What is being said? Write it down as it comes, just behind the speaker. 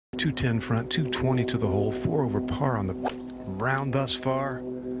210 front, 220 to the hole, 4 over par on the round thus far.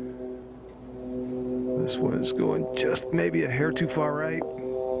 This one's going just maybe a hair too far right.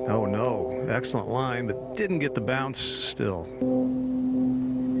 Oh no, excellent line, but didn't get the bounce still.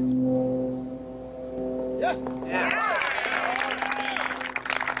 Yes. Yeah.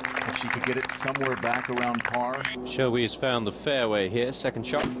 If she could get it somewhere back around par. Shelby has found the fairway here. Second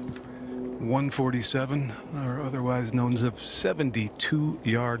shot. 147, or otherwise known as 72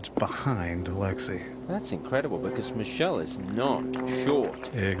 yards behind Lexi. That's incredible because Michelle is not short.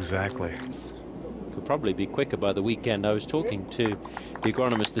 Exactly. Could probably be quicker by the weekend. I was talking to the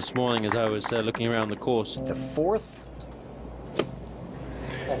agronomist this morning as I was looking around the course. The fourth.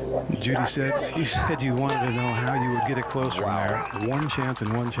 Judy said you wanted to know how you would get it close from there. One chance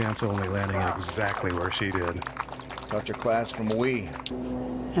and one chance only, landing it exactly where she did. Taught your class from Wee.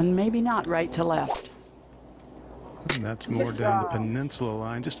 And maybe not right to left. And that's more down the peninsula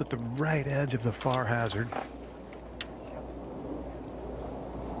line, just at the right edge of the far hazard.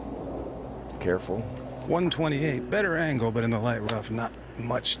 Careful. 128, better angle, but in the light rough, not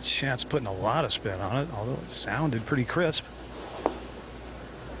much chance putting a lot of spin on it, although it sounded pretty crisp.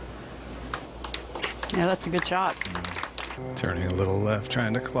 Yeah, that's a good shot. Turning a little left,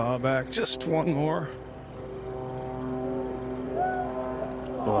 trying to claw back. Just one more.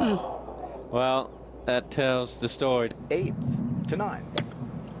 Well, that tells the story. 8th to 9.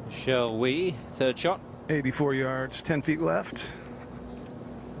 Shall we? Third shot. 84 yards, 10 feet left.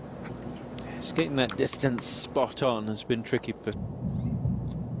 Just getting that distance spot on has been tricky for.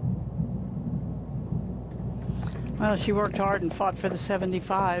 Well, she worked hard and fought for the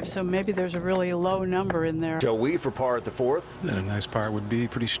 75, so maybe there's a really low number in there. Shall we for par at the fourth? Then a nice par would be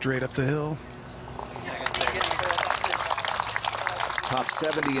pretty straight up the hill. Top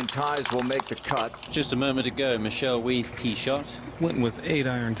 70 in ties will make the cut. Just a moment ago, Michelle Wee's tee shot. Went with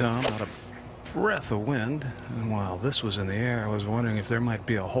 8-iron, Tom, not a breath of wind. And while this was in the air, I was wondering if there might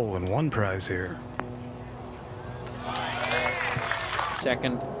be a hole-in-one prize here.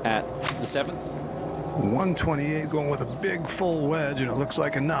 Second at the 7th. 128 going with a big full wedge, and it looks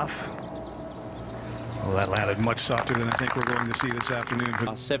like enough. Well, that landed much softer than I think we're going to see this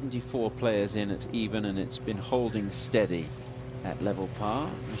afternoon. 74 players in at even, and it's been holding steady at level par.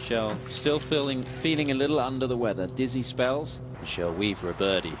 Michelle still feeling a little under the weather. Dizzy spells. Michelle Wee for a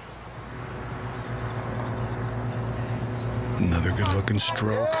birdie. Another good-looking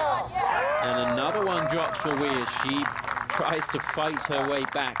stroke. And another one drops for Wee as she tries to fight her way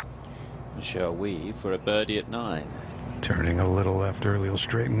back. Michelle Wee for a birdie at 9. Turning a little left early, will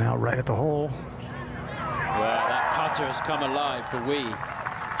straighten out right at the hole. Well, that putter has come alive for Wee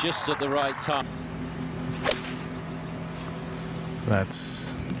just at the right time.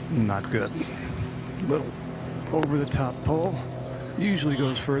 That's not good. Little over the top pole. Usually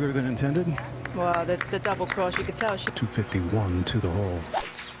goes further than intended. Well, the double cross, you could tell she. 251 to the hole.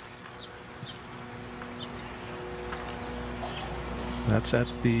 That's at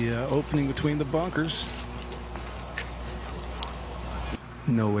the opening between the bunkers.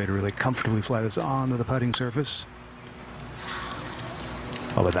 No way to really comfortably fly this onto the putting surface.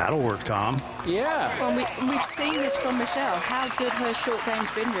 Oh, but that'll work, Tom. Yeah. Well, we've seen this from Michelle, how good her short game's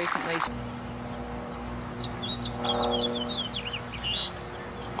been recently.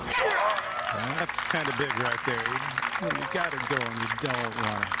 That's kind of big right there. You got it going. You don't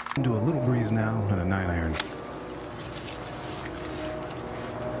want to. Do a little breeze now and a 9-iron.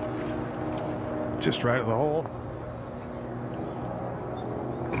 Just right of the hole.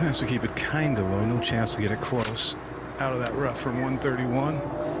 Has to keep it kind of low. No chance to get it close. Out of that rough from 131.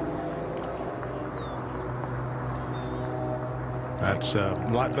 That's a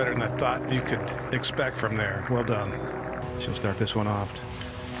lot better than I thought you could expect from there. Well done. She'll start this one off.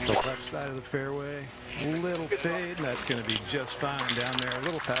 The left side of the fairway. Little fade. That's going to be just fine down there. A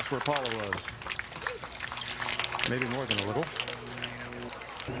little past where Paula was. Maybe more than a little.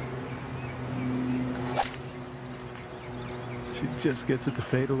 She just gets it to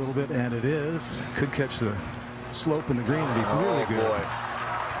fade a little bit, and it is. Could catch the slope in the green and be really good. Boy.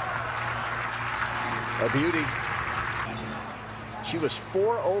 A beauty. She was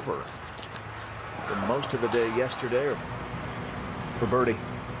 4 over for most of the day yesterday for birdie.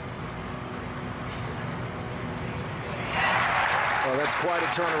 Well, that's quite a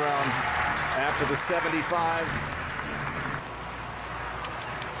turnaround after the 75.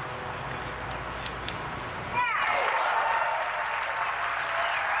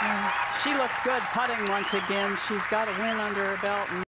 She looks good putting once again. She's got a win under her belt.